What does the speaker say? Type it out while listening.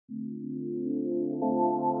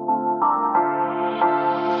Hey,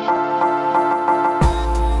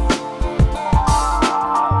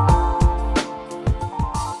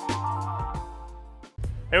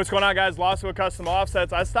 what's going on, guys? Lawson with Custom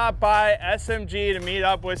Offsets. I stopped by SMG to meet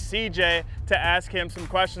up with CJ to ask him some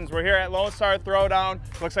questions. We're here at Lone Star Throwdown.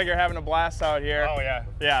 Looks like you're having a blast out here. Oh yeah.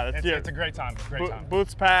 Yeah, it's a great time. It's a great time.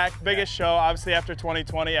 Booths packed, biggest show. Obviously after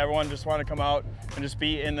 2020, everyone just wanted to come out and just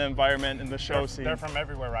be in the environment and the show scene. They're from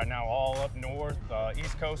everywhere right now, all up north,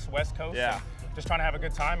 East Coast, West Coast. Yeah. Just trying to have a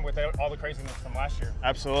good time with all the craziness from last year.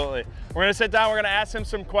 Absolutely. We're gonna sit down, we're gonna ask him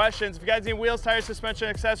some questions. If you guys need wheels, tires, suspension,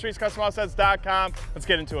 accessories, customoffsets.com. Let's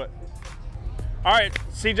get into it. All right,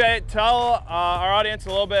 CJ, tell our audience a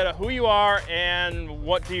little bit of who you are and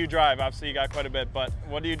what do you drive? Obviously you got quite a bit, but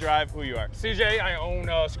what do you drive, who you are? CJ, I own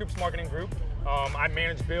Skoop's marketing group. I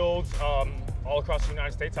manage builds all across the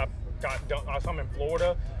United States. I've got some in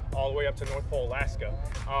Florida, all the way up to North Pole, Alaska.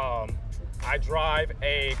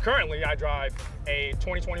 Currently I drive a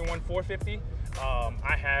 2021 450.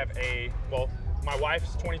 I have my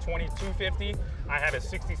wife's 2020 250. I have a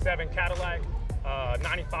 67 Cadillac,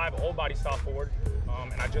 95 old body style Ford,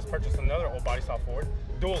 and I just purchased another old body style Ford,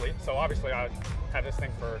 dually. So obviously I have this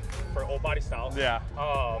thing for old body styles. Yeah.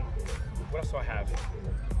 What else do I have?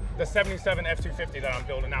 The 77 F250 that I'm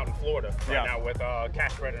building out in Florida right now with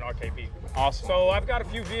Cash Spread and RKB. Awesome. So I've got a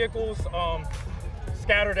few vehicles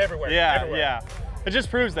scattered everywhere. Yeah, everywhere. yeah. It just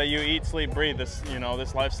proves that you eat, sleep, breathe this,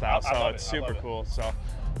 this lifestyle. So it's super cool. So, all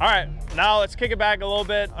right, now let's kick it back a little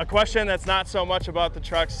bit. A question that's not so much about the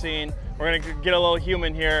truck scene. We're gonna get a little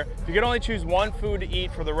human here. If you could only choose one food to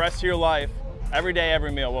eat for the rest of your life, every day,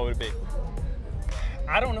 every meal, what would it be?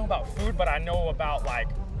 I don't know about food, but I know about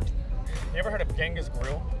you ever heard of Genghis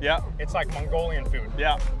Grill? Yeah. It's like Mongolian food.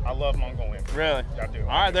 Yeah. I love Mongolian food. Really? I do. All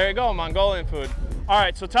right, there you go, Mongolian food. All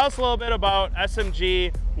right, so tell us a little bit about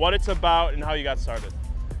SMG, what it's about, and how you got started.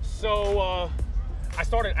 So I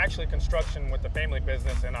started actually construction with the family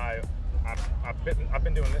business, and I've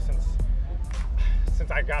been doing this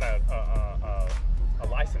since I got a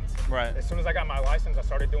license. Right. As soon as I got my license, I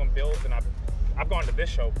started doing builds, and I've gone to this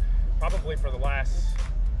show probably for the last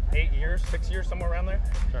 6 years, somewhere around there.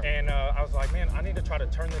 Sure. And I was like, man, I need to try to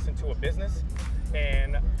turn this into a business.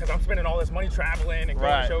 And because I'm spending all this money traveling and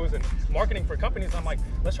going to shows and marketing for companies, I'm like,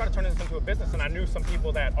 let's try to turn this into a business. And I knew some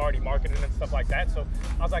people that already marketed and stuff like that. So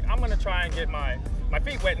I was like, I'm going to try and get my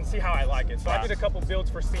feet wet and see how I like it. So I did a couple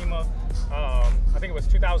builds for SEMA. I think it was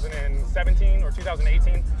 2017 or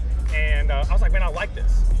 2018. And I was like, man, I like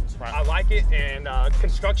this. Right. I like it. And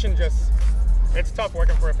construction it's tough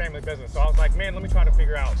working for a family business. So I was like, man, let me try to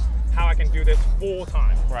figure out how I can do this full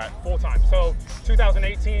time. Right. Full time. So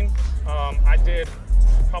 2018, I did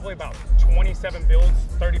probably about 27 builds,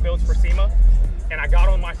 30 builds for SEMA. And I got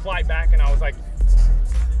on my flight back and I was like,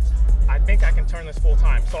 I think I can turn this full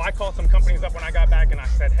time. So I called some companies up when I got back and I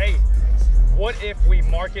said, hey, what if we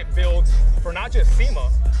market builds for not just SEMA,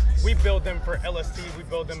 we build them for LST, we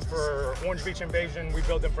build them for Orange Beach Invasion, we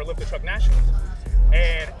build them for Lift the Truck Nationals.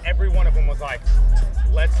 And every one of them was like,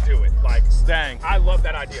 let's do it. Like, dang, I love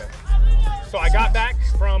that idea. So I got back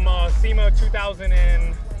from SEMA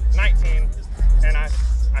 2019, and I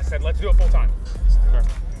said, let's do it full time. Sure.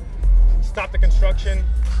 Stopped the construction,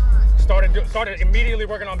 started immediately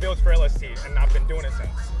working on builds for LST, and I've been doing it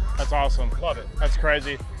since. That's awesome. Love it. That's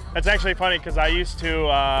crazy. That's actually funny because I used to,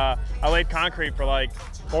 I laid concrete for like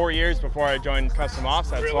 4 years before I joined Custom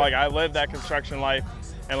Offsets. Really? So I lived that construction life.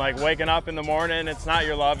 And waking up in the morning, it's not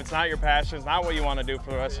your love, it's not your passion, it's not what you want to do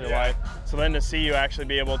for the rest of your life. So then to see you actually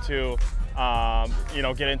be able to,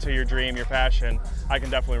 get into your dream, your passion, I can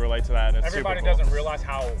definitely relate to that. It's Everybody super cool. doesn't realize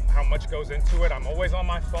how much goes into it. I'm always on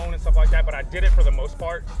my phone and stuff like that, but I did it for the most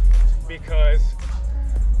part because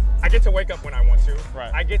I get to wake up when I want to.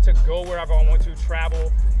 Right. I get to go wherever I want to, travel.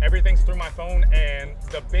 Everything's through my phone, and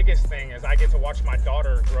the biggest thing is I get to watch my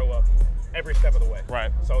daughter grow up every step of the way. Right.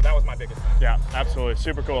 So that was my biggest thing. Yeah, absolutely.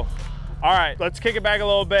 Super cool. All right, let's kick it back a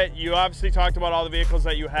little bit. You obviously talked about all the vehicles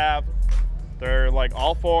that you have. They're like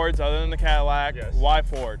all Fords other than the Cadillac. Yes. Why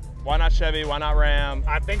Ford? Why not Chevy? Why not Ram?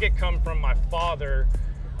 I think it come from my father.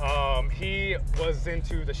 He was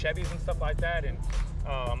into the Chevys and stuff like that, and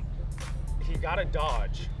he got a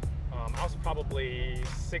Dodge. I was probably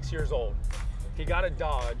 6 years old. He got a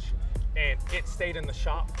Dodge, and it stayed in the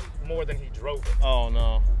shop more than he drove it. Oh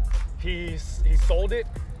no. He sold it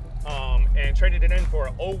and traded it in for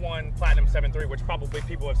an 01 Platinum 7.3, which probably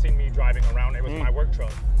people have seen me driving around. It was my work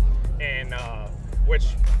truck, and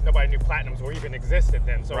which nobody knew Platinums were even existed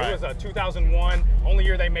then. So it was a 2001, only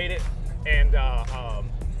year they made it, and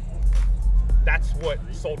that's what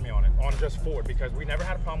sold me on it, on just Ford, because we never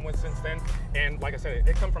had a problem with since then. And like I said,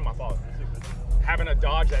 it come from my father. having a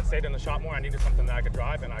Dodge that stayed in the shop more, I needed something that I could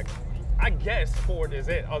drive, and I guess Ford is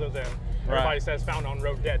it, other than everybody says found on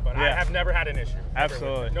road dead, but I have never had an issue.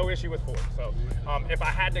 Absolutely. No issue with Ford. So if I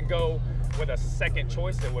had to go with a second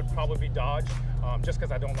choice, it would probably be Dodge, just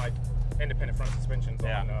because I don't like independent front suspensions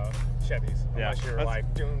on Chevys, unless you're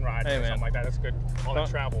like dune riding or something like that. That's good on the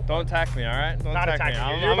travel. Don't attack me, all right? Don't Not attack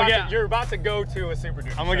attacking me. You're about to go to a Super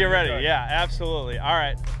Duty. I'm gonna get ready. Yeah, absolutely. All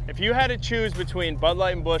right. If you had to choose between Bud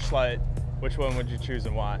Light and Busch Light, which one would you choose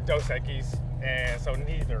and why? Dos Equis, and so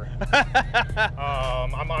neither.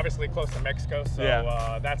 I'm obviously close to Mexico,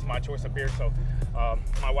 so that's my choice of beer. So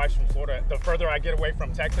my wife's from Florida. The further I get away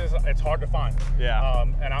from Texas, it's hard to find. Yeah.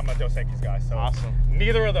 And I'm a Dos Equis guy, so awesome.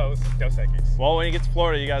 Neither of those, Dos Equis. Well, when you get to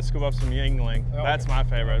Florida, you gotta scoop up some Yingling. That's my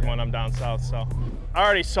favorite when I'm down south. So,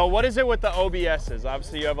 alrighty. So, what is it with the OBSs?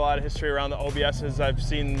 Obviously, you have a lot of history around the OBSs. I've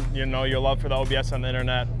seen, you know, your love for the OBS on the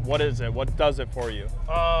internet. What is it? What does it for you?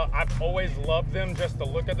 I've always loved them, just the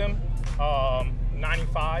look of them.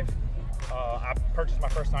 95. I purchased my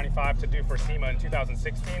first 95 to do for SEMA in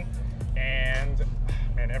 2016, and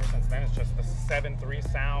man, ever since then it's just the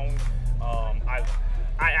 7.3 sound.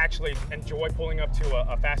 I actually enjoy pulling up to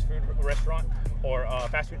a fast food restaurant or a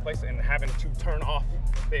fast food place and having to turn off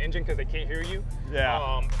the engine because they can't hear you.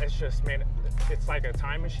 Yeah. It's just, man, it's like a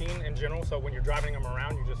time machine in general. So when you're driving them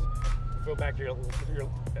around, you just feel back you're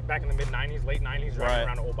back in the mid 90s, late 90s, driving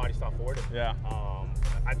around an old body style Ford. Yeah.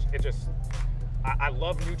 I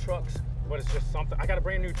love new trucks, but it's just something. I got a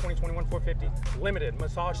brand new 2021 450, limited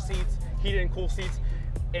massage seats, heated and cool seats,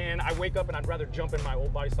 and I wake up and I'd rather jump in my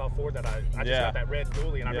old body style Ford that I just got that red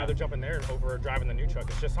dually, and I'd rather jump in there over driving the new truck.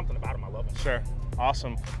 It's just something about them. I love them. Sure.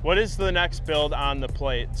 Awesome. What is the next build on the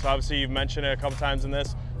plate? So obviously you've mentioned it a couple times in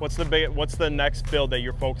this. What's the next build that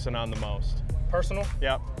you're focusing on the most? Personal?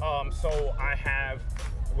 Yeah. So I have,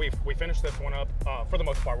 we finished this one up for the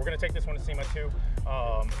most part. We're going to take this one to SEMA too.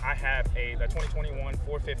 I have the 2021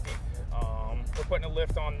 450. We're putting a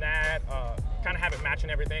lift on that, kind of have it matching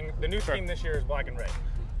everything. The new theme this year is black and red.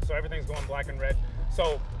 So everything's going black and red.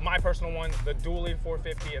 So my personal one, the dually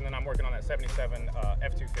 450, and then I'm working on that 77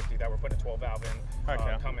 F250 that we're putting a 12 valve in,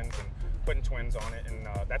 Cummins, and putting twins on it, and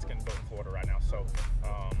that's getting built in Florida right now. So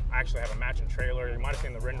I actually have a matching trailer. You might have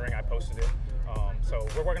seen the rendering, I posted it. So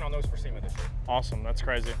we're working on those for SEMA this year. Awesome, that's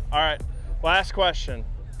crazy. All right, last question.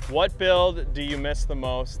 What build do you miss the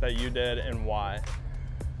most that you did and why?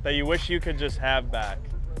 That you wish you could just have back?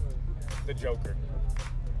 The Joker.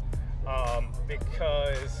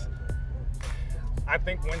 Because I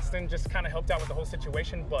think Winston just kind of helped out with the whole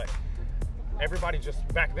situation, but everybody just,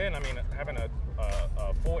 back then, I mean, having a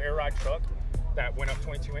full air ride truck that went up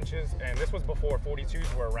 22 inches, and this was before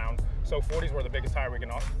 42s were around, so 40s were the biggest tire we can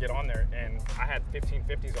get on there, and I had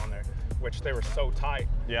 1550s on there, which they were so tight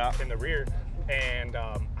in the rear, and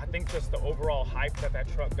I think just the overall hype that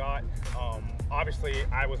truck got, obviously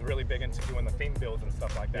I was really big into doing the theme builds and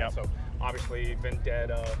stuff like that, so obviously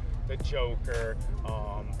Vendetta, the Joker,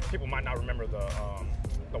 people might not remember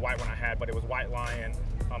the white one I had, but it was White Lion.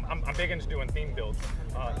 I'm big into doing theme builds.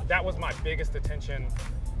 That was my biggest attention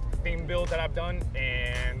theme build that I've done,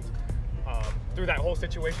 and through that whole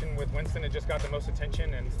situation with Winston, it just got the most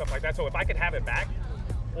attention and stuff like that. So if I could have it back,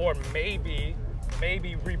 or maybe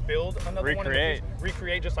rebuild another one,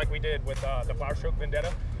 recreate just like we did with the Flower Stroke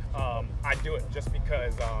Vendetta, I'd do it just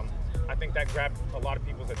because I think that grabbed a lot of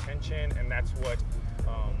people's attention, and that's what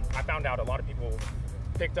I found out. A lot of people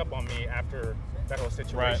picked up on me after that whole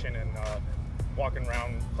situation, and walking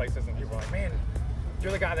around places, and people were like, "Man,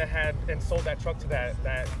 you're the guy that had and sold that truck to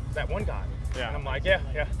that one guy." And I'm like, yeah,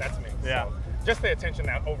 that's me. So just the attention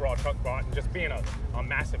that overall truck brought, and just being a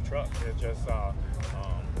massive truck, it just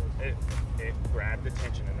it grabbed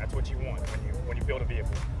attention, and that's what you want when you build a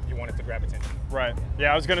vehicle. You want it to grab attention. Right.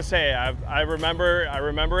 Yeah, I was gonna say I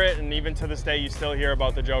remember it, and even to this day, you still hear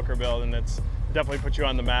about the Joker build, and it's definitely put you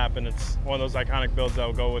on the map, and it's one of those iconic builds that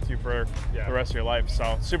will go with you for the rest of your life.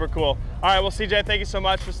 So super cool. All right, well, CJ, thank you so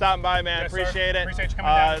much for stopping by, man. Appreciate it. Appreciate you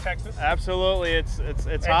coming down to Texas. Absolutely, it's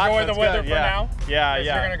hot. Enjoy the weather for now. Yeah.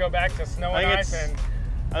 You're gonna go back to snow and ice, and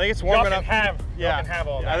I think it's warming up. Y'all can have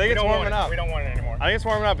all that. I think it's warming up. We don't want it anymore. I think it's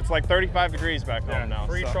warming up. It's like 35 degrees back home now.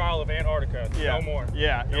 Free trial of Antarctica. No more.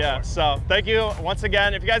 No more. So thank you once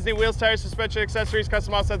again. If you guys need wheels, tires, suspension, accessories,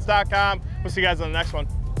 CustomOffsets.com. We'll see you guys on the next one.